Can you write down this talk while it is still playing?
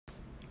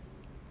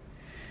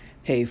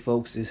Hey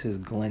folks, this is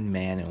Glenn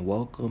Mann, and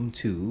welcome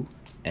to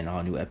an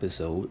all new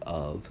episode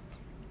of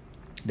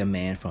the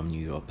Man from New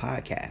York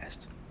podcast.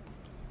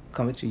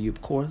 Coming to you,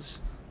 of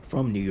course,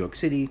 from New York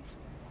City,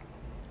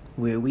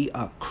 where we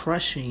are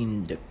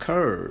crushing the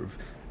curve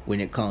when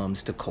it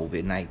comes to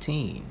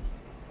COVID-19.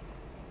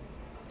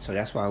 So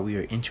that's why we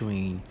are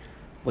entering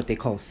what they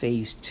call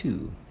phase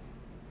 2,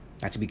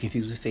 not to be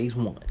confused with phase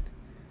 1.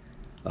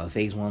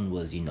 Phase 1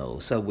 was,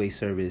 subway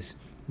service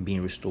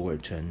being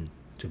restored to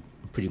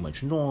pretty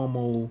much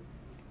normal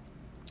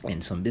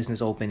and some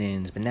business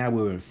openings. But now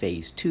we're in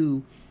phase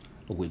 2,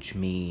 which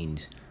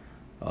means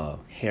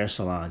hair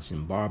salons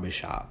and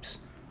barbershops.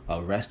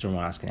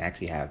 Restaurants can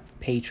actually have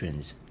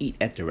patrons eat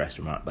at the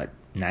restaurant, but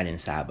not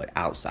inside, but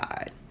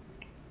outside.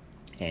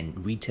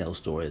 And retail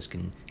stores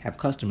can have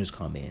customers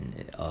come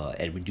in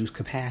at reduced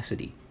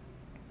capacity.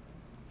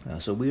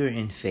 So we're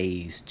in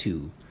phase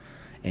 2,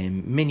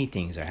 and many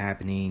things are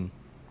happening.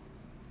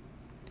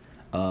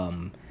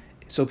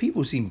 So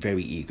people seem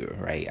very eager,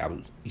 right?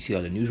 You see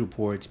all the news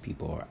reports.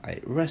 People are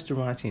at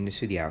restaurants in the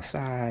city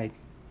outside,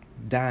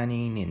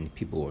 dining, and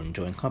people are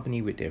enjoying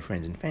company with their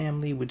friends and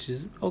family, which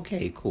is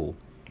okay, cool.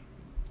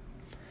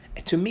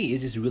 To me,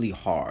 it's just really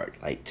hard.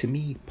 Like, to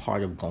me,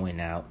 part of going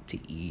out to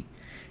eat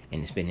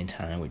and spending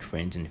time with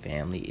friends and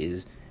family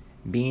is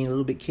being a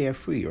little bit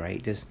carefree,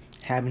 right? Just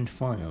having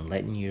fun and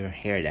letting your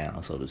hair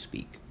down, so to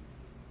speak.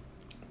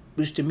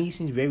 Which to me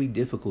seems very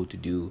difficult to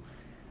do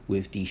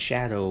with the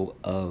shadow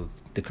of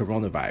the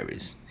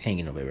coronavirus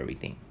hanging over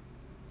everything.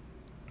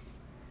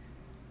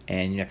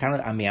 And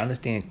I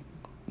understand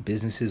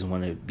businesses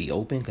want to be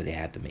open because they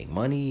have to make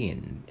money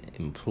and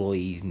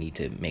employees need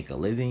to make a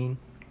living.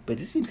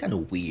 But it seems kind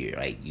of weird.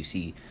 Like, you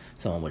see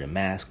someone with a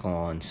mask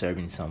on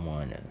serving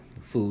someone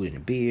food and a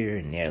beer,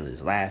 and they're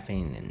just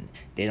laughing, and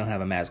they don't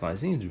have a mask on. It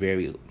seems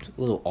a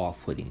little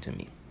off-putting to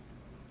me.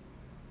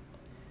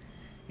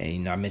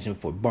 And I mentioned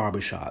before,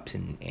 barbershops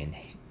and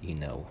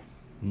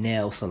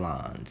nail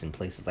salons and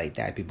places like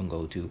that people can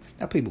go to.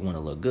 Now people want to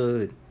look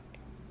good,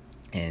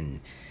 and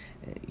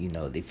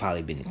they've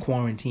probably been in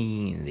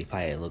quarantine, and they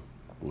probably look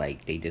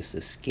like they just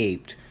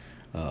escaped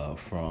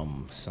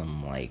from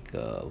some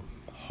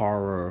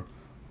horror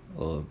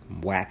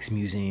wax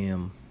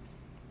museum.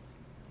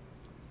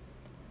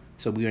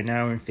 So we are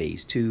now in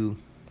phase 2.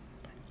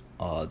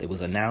 It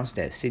was announced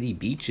that city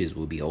beaches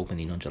will be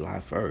opening on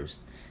July 1st,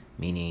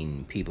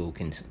 meaning people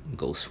can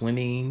go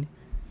swimming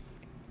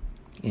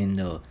in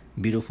the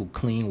beautiful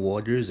clean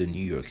waters of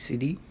New York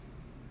City.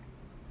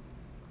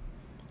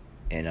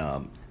 And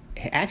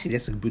actually,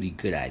 that's a really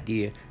good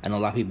idea. I know a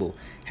lot of people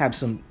have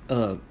some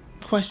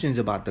questions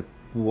about the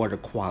water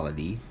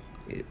quality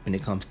when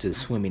it comes to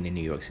swimming in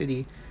New York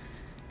City.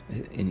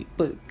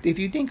 But if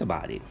you think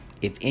about it,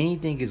 if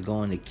anything is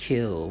going to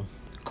kill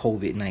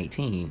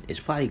COVID-19, it's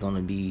probably going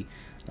to be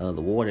the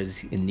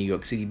waters in New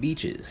York City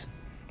beaches.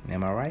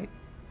 Am I right?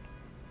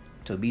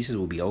 So beaches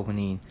will be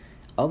opening.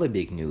 Other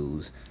big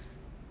news,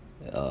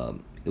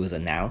 it was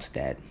announced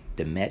that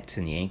the Mets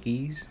and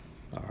Yankees,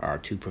 our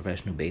two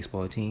professional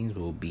baseball teams,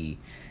 will be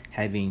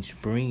having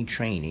spring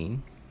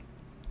training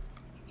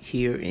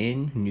here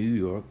in New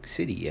York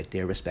City at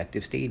their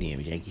respective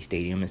stadiums, Yankee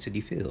Stadium and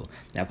Citi Field.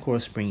 Now, of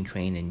course, spring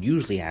training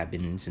usually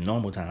happens in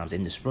normal times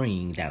in the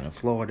spring down in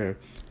Florida.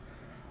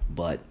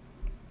 But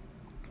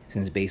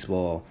since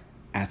baseball,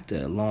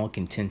 after a long,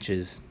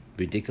 contentious,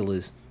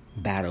 ridiculous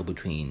battle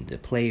between the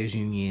players'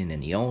 union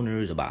and the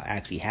owners about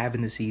actually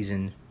having the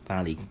season,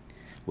 finally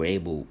were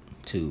able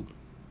to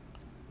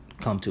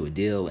come to a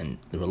deal, and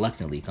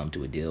reluctantly come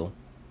to a deal.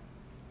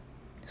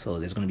 So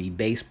there's going to be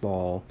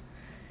baseball,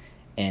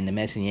 and the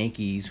Mets and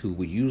Yankees, who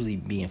would usually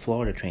be in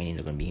Florida training,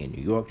 are going to be in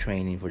New York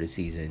training for the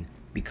season,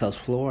 because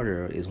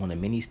Florida is one of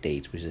many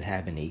states which is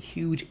having a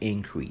huge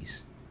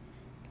increase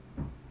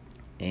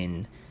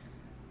in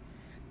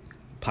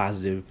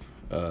positive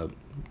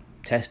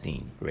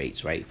testing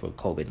rates, right, for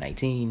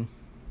COVID-19.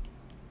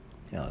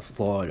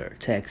 Florida,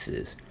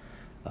 Texas,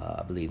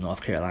 I believe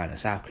North Carolina,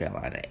 South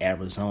Carolina,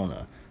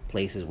 Arizona,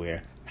 places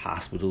where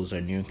hospitals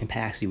are nearing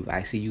capacity with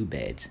ICU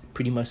beds.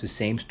 Pretty much the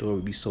same story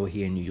we saw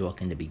here in New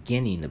York in the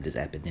beginning of this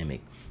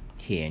epidemic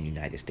here in the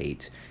United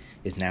States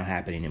is now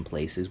happening in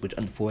places which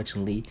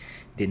unfortunately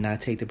did not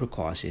take the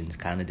precautions,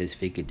 kind of just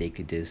figured they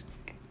could just,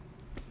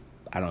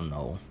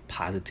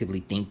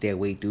 positively think their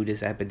way through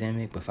this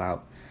epidemic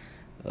without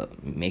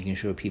making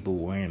sure people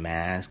were wearing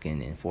masks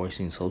and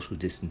enforcing social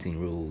distancing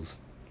rules.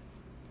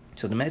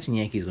 So the Mets and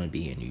Yankees are going to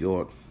be in New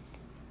York.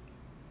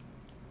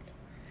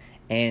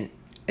 And,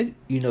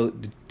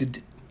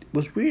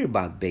 what's weird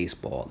about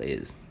baseball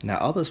is, now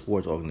other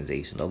sports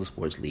organizations, other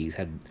sports leagues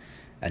have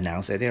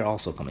announced that they're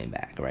also coming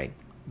back, right?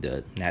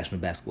 The National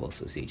Basketball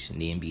Association,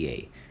 the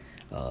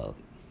NBA,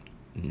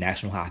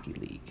 National Hockey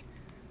League,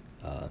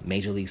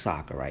 Major League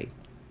Soccer, right?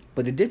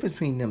 But the difference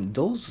between them,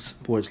 those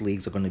sports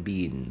leagues are going to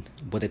be in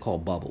what they call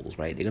bubbles,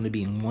 right? They're going to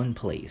be in one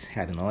place,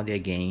 having all their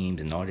games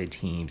and all their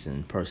teams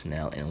and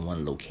personnel in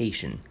one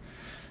location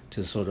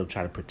to sort of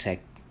try to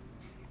protect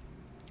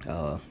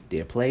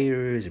their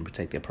players and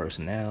protect their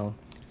personnel.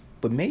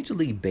 But Major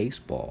League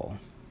Baseball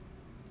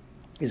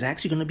is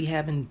actually going to be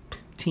having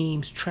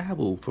teams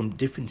travel from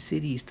different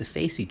cities to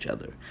face each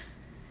other.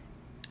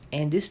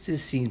 And this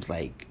just seems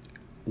like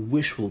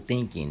wishful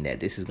thinking that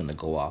this is going to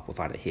go off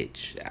without a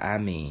hitch. I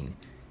mean,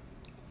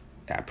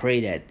 I pray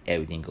that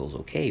everything goes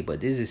okay,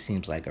 but this just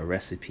seems like a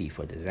recipe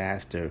for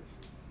disaster.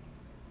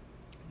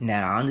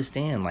 Now, I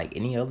understand, like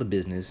any other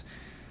business,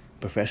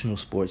 professional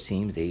sports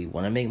teams, they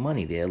want to make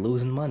money. They're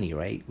losing money,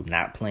 right?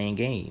 Not playing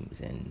games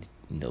and,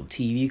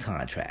 TV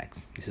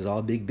contracts. This is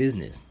all big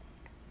business.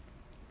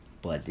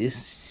 But this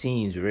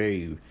seems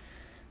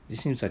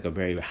like a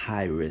very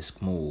high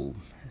risk move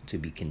to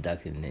be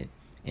conducting it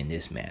in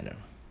this manner.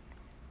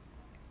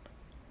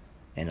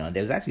 And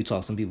there's actually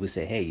talk. Some people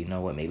say, hey, you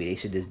know what? Maybe they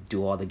should just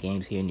do all the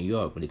games here in New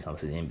York when it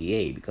comes to the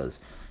NBA, because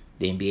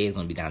the NBA is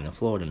going to be down in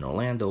Florida and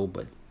Orlando,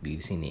 but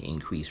we've seen the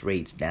increased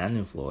rates down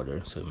in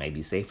Florida, so it may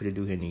be safer to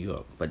do here in New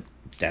York. But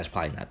that's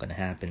probably not going to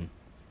happen.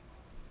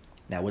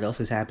 Now, what else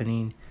is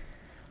happening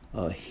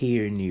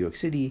here in New York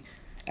City?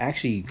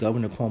 Actually,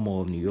 Governor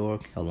Cuomo of New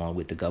York, along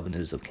with the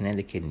governors of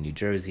Connecticut and New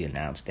Jersey,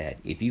 announced that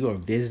if you are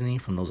visiting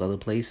from those other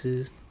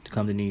places to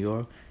come to New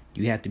York,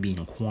 you have to be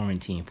in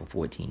quarantine for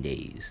 14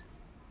 days.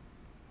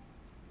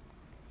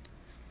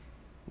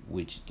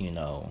 Which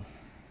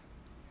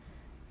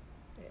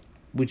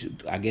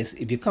I guess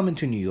if you're coming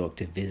to New York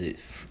to visit,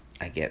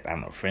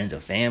 friends or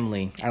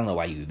family, I don't know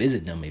why you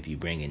visit them if you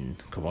bring in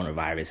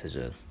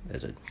coronavirus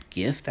as a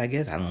gift, I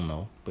guess. I don't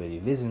know. But if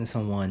you're visiting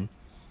someone,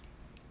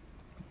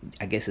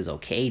 I guess it's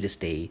okay to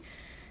stay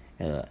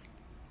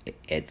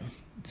at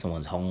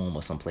someone's home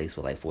or someplace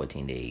for like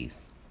 14 days.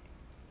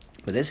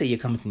 But let's say you're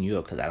coming to New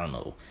York because, I don't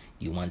know,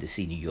 you wanted to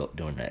see New York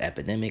during the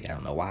epidemic. I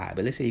don't know why.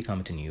 But let's say you're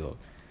coming to New York.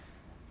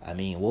 I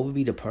mean, what would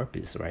be the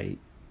purpose, right,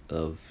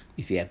 of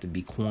if you have to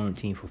be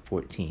quarantined for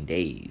 14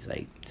 days?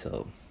 Like,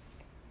 so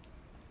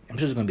I'm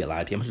sure there's going to be a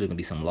lot of people. I'm sure there's going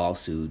to be some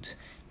lawsuits.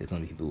 There's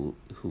going to be people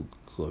who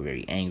are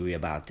very angry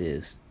about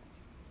this.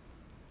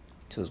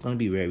 So it's going to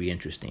be very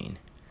interesting.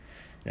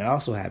 And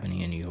also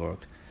happening in New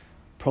York,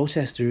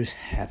 protesters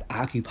have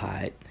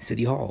occupied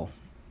City Hall,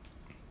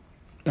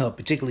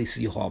 particularly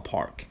City Hall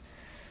Park.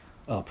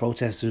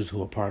 Protesters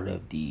who are part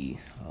of the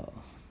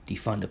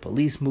Defund the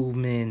Police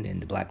movement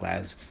and the Black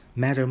Lives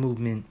Matter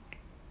movement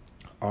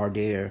are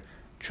there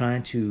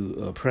trying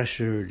to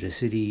pressure the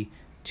city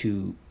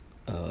to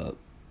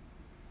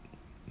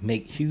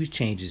make huge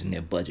changes in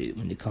their budget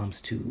when it comes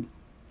to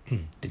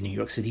the New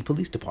York City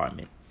Police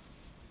Department.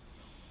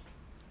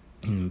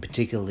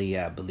 Particularly,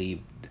 I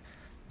think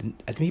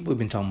people have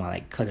been talking about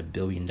like cut $1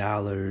 billion.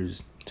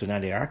 So now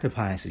they're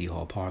occupying City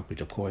Hall Park,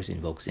 which of course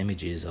invokes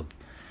images of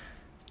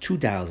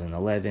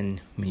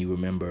 2011, when you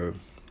remember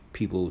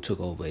people took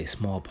over a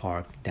small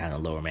park down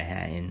in Lower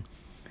Manhattan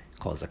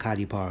called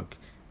Zuccotti Park,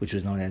 which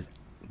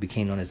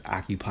became known as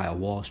Occupy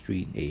Wall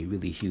Street, a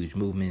really huge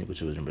movement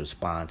which was in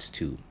response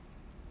to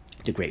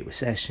the Great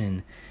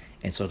Recession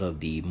and sort of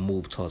the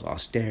move towards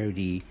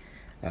austerity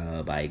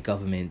by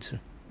government,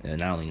 not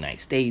only in the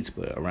United States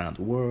but around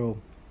the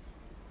world.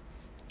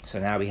 So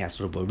now we have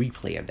sort of a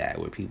replay of that,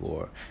 where people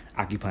are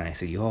occupying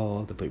City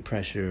Hall to put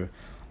pressure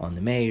on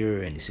the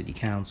mayor and the city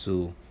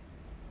council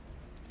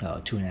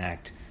to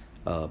enact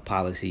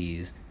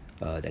policies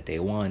that they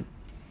want.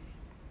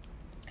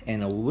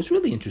 And what's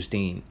really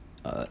interesting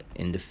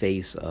in the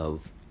face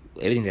of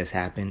everything that's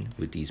happened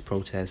with these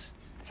protests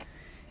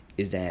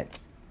is that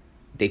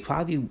they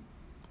probably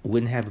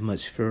wouldn't have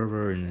much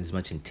fervor and as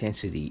much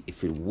intensity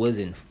if it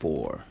wasn't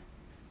for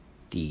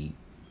the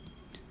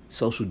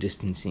social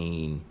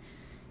distancing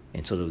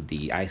and sort of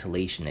the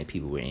isolation that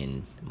people were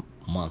in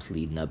months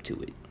leading up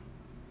to it.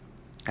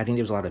 I think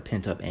there was a lot of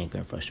pent-up anger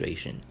and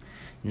frustration,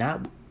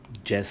 not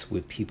just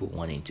with people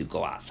wanting to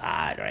go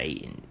outside,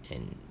 right,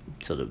 and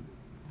sort of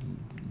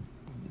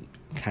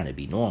kind of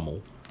be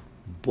normal,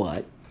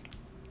 but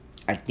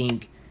I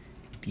think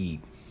the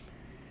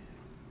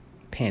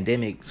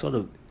pandemic sort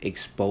of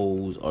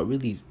exposed or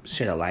really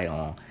shed a light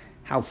on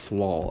how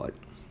flawed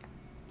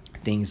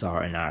things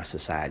are in our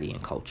society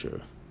and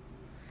culture,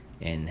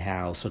 and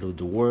how sort of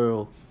the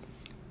world,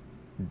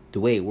 the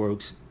way it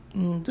works,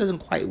 doesn't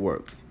quite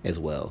work as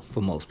well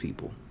for most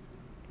people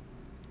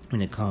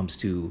when it comes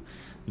to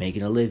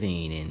making a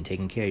living and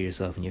taking care of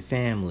yourself and your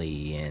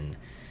family and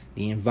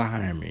the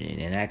environment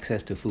and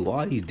access to food.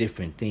 All these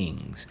different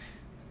things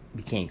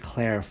became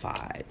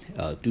clarified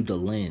through the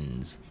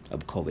lens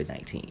of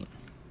COVID-19.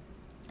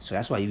 So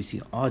that's why you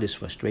see all this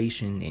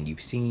frustration, and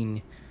you've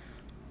seen,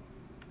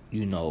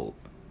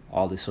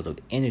 all this sort of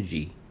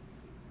energy,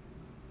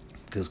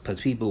 because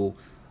people,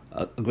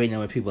 a great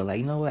number of people are like,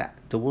 you know what,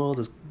 the world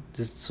is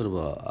just sort of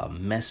a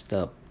messed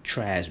up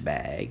trash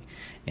bag,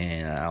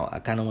 and I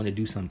kind of want to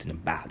do something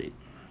about it.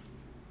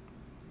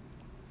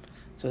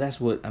 So that's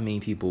what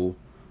people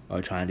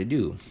are trying to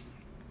do.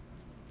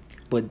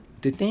 But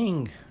the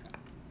thing,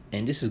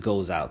 and this is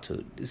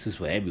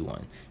for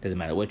everyone, doesn't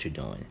matter what you're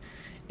doing,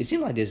 it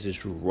seems like there's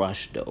this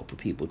rush though for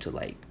people to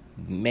like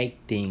make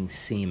things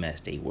seem as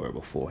they were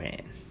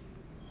beforehand.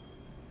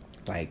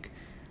 Like,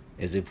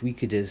 as if we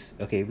could just,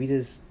 if we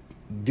just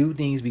do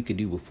things we could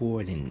do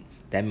before, then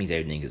that means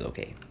everything is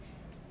okay.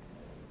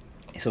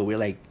 So we're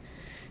like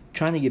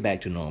trying to get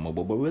back to normal,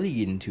 but what we're really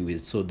getting to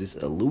is so this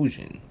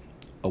illusion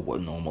of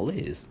what normal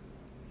is.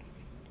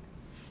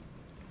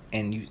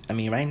 And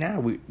right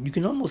now you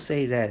can almost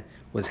say that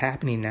what's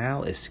happening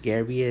now, as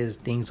scary as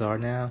things are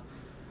now,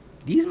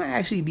 these might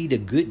actually be the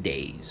good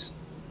days.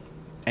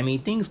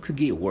 Things could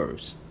get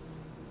worse.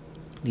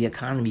 The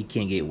economy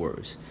can get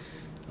worse.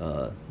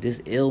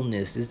 This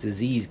illness, this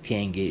disease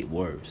can get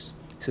worse.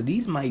 So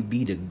these might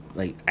be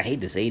I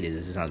hate to say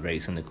this, it sounds very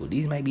cynical.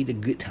 These might be the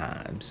good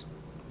times,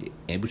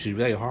 and which is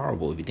really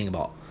horrible if you think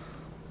about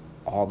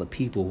all the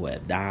people who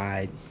have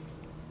died,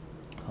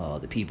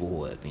 the people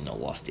who have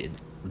lost their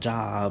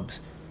jobs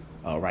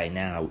right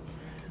now,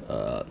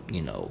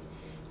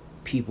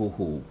 people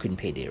who couldn't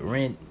pay their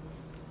rent.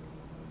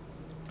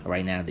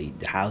 Right now, the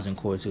housing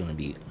courts are going to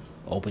be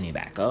opening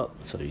back up,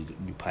 so you're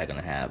probably going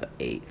to have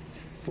a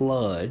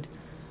flood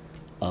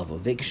of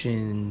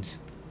evictions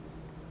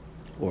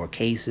or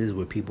cases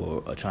where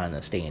people are trying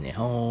to stay in their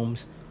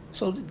homes.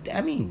 So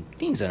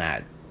things are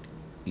not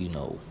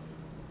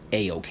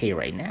a-okay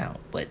right now,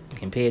 but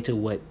compared to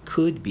what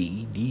could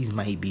be, these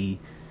might be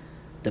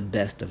the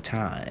best of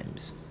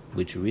times,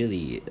 which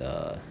really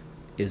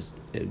is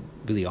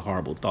really a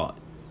horrible thought,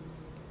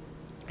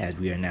 as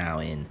we are now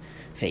in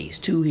phase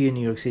 2 here in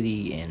New York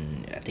City,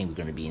 and I think we're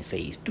going to be in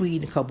phase 3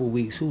 in a couple of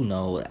weeks. Who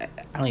knows?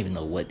 I don't even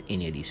know what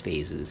any of these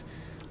phases,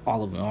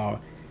 all of them are.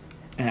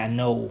 And I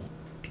know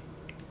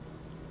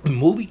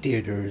movie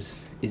theaters,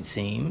 it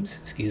seems,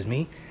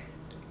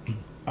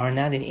 are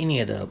not in any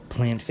of the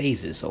planned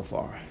phases so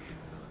far.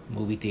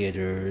 Movie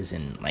theaters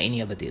and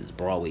any other theaters,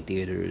 Broadway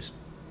theaters,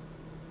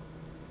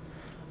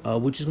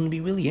 which is going to be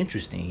really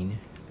interesting,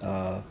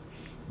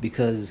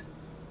 because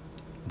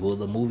will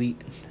the movie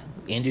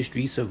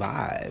industry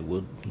survive?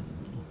 Will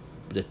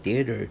the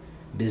theater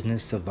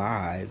business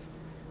survive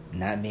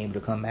not being able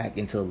to come back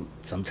until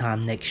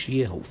sometime next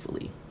year,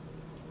 hopefully?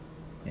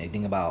 And you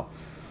think about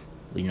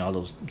all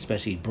those,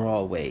 especially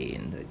Broadway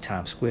and the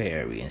Times Square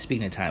area. And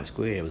speaking of Times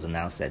Square, it was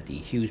announced that the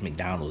huge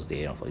McDonald's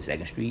there on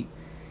 42nd Street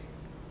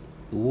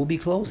will be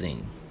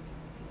closing.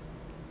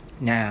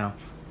 Now,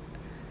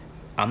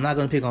 I'm not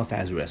going to pick on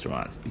fast food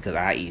restaurants because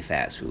I eat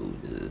fast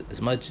food.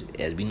 As much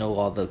as we know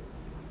all the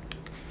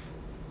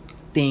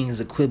things,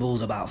 the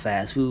quibbles about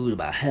fast food,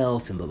 about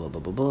health and blah, blah,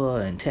 blah, blah, blah,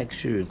 and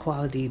texture and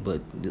quality,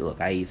 but look,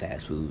 I eat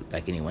fast food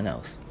like anyone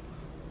else.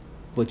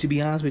 But to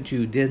be honest with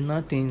you, there's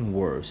nothing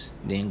worse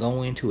than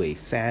going to a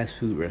fast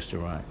food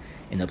restaurant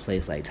in a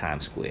place like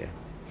Times Square.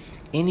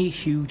 Any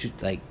huge,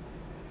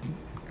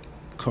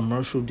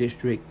 commercial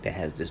district that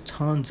has just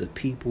tons of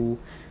people,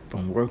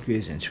 from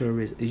workers and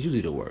tourists, is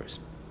usually the worst.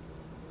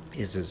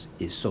 It's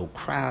so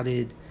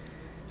crowded.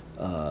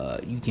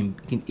 You can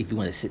if you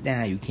want to sit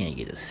down, you can't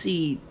get a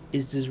seat.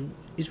 It's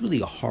really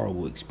a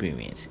horrible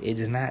experience. It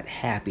is not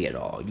happy at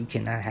all. You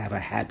cannot have a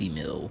happy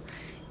meal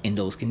in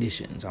those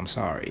conditions. I'm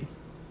sorry.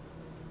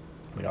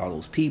 With all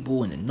those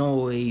people and the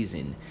noise,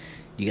 and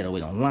you gotta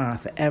wait online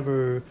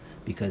forever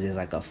because there's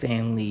a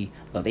family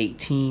of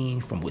 18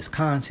 from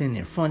Wisconsin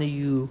in front of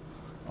you,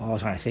 all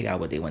trying to figure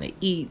out what they want to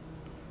eat.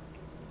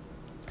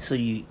 So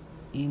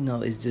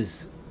it's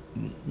just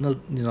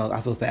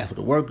I feel bad for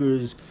the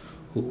workers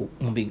who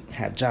won't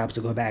have jobs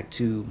to go back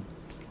to.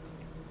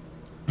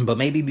 But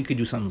maybe we could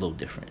do something a little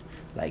different.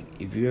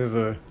 If you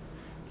ever,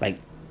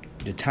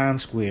 the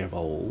Times Square of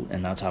old,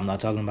 and I'm not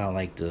talking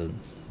about the,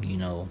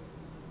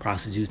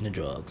 prostitutes and the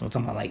drugs. I'm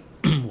talking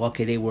about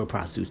they were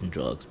prostitutes and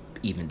drugs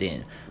even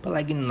then.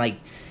 But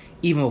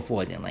even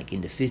before then,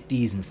 in the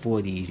 50s and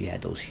 40s, you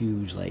had those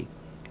huge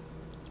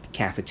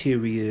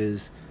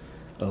cafeterias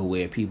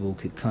where people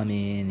could come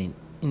in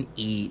and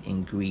eat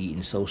and greet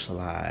and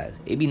socialize.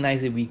 It'd be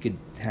nice if we could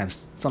have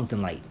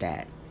something like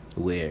that,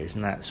 where it's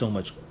not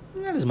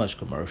as much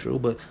commercial,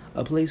 but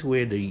a place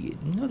where the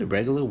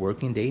regular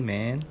working day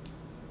man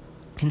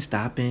can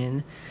stop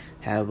in,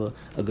 have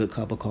a good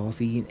cup of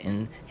coffee,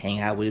 and hang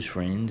out with his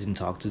friends and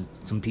talk to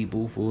some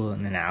people for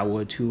an hour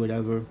or two,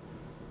 whatever.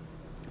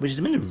 Which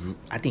has been,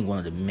 I think, one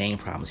of the main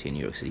problems here in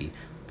New York City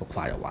for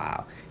quite a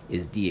while,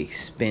 is the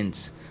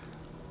expense.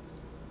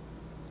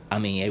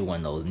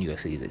 Everyone knows New York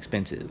City is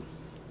expensive,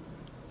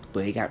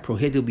 but it got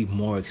prohibitively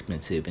more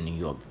expensive in New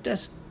York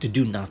just to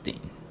do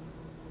nothing.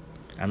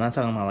 I'm not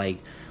talking about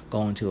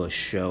going to a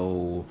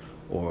show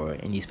or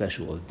any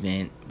special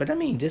event, but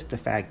just the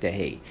fact that,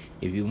 hey,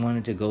 if you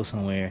wanted to go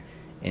somewhere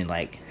and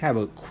have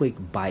a quick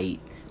bite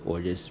or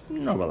just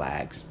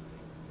relax,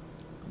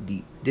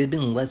 there's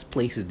been less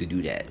places to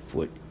do that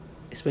for,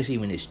 especially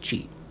when it's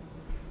cheap,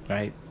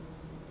 right?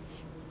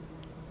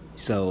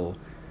 So,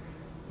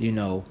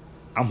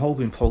 I'm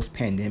hoping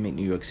post-pandemic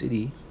New York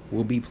City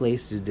will be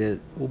places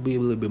that will be a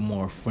little bit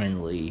more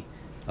friendly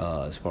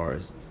as far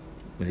as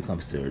when it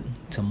comes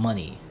to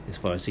money, as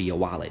far as to your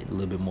wallet, a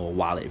little bit more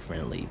wallet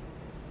friendly.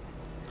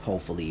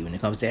 Hopefully, when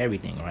it comes to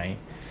everything, right?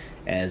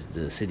 As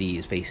the city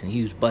is facing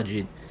huge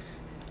budget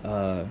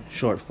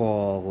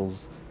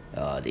shortfalls,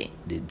 the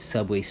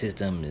subway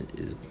system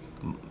is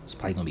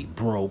probably gonna be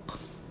broke,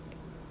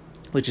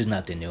 which is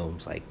nothing new.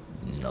 It's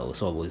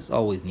it's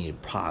always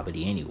needed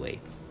poverty anyway.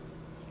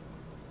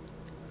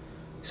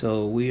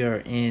 So we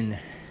are in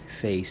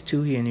phase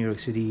 2 here in New York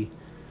City.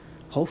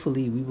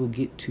 Hopefully we will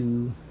get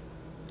to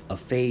a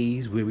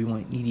phase where we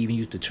won't need to even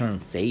use the term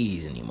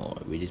phase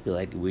anymore. We just be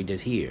like, we're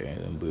just here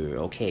and we're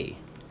okay.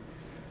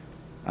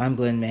 I'm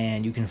Glenn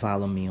Mann. You can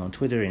follow me on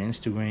Twitter and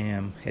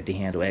Instagram at the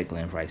handle at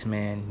Glenn Price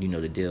Man. You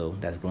know the deal.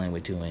 That's Glenn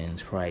with 2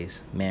 N's,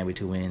 Price, Man with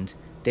 2 N's.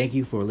 Thank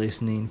you for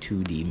listening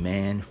to the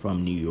Man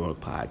from New York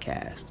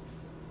podcast.